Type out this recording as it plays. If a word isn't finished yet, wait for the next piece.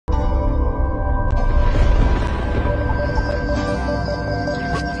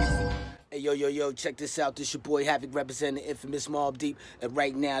Yo, check this out. This your boy Havoc representing the infamous Mobb Deep. And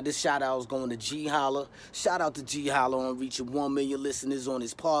right now, this shout out is going to G Holla. Shout out to G Holla on reaching 1 million listeners on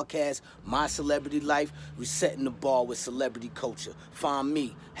his podcast, My Celebrity Life, resetting the bar with celebrity culture. Find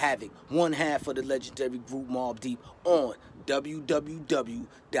me, Havoc, one half of the legendary group Mobb Deep on www.gholla.com.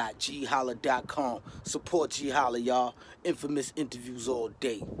 Support G Holla, y'all. Infamous interviews all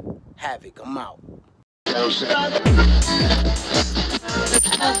day. Havoc, I'm out.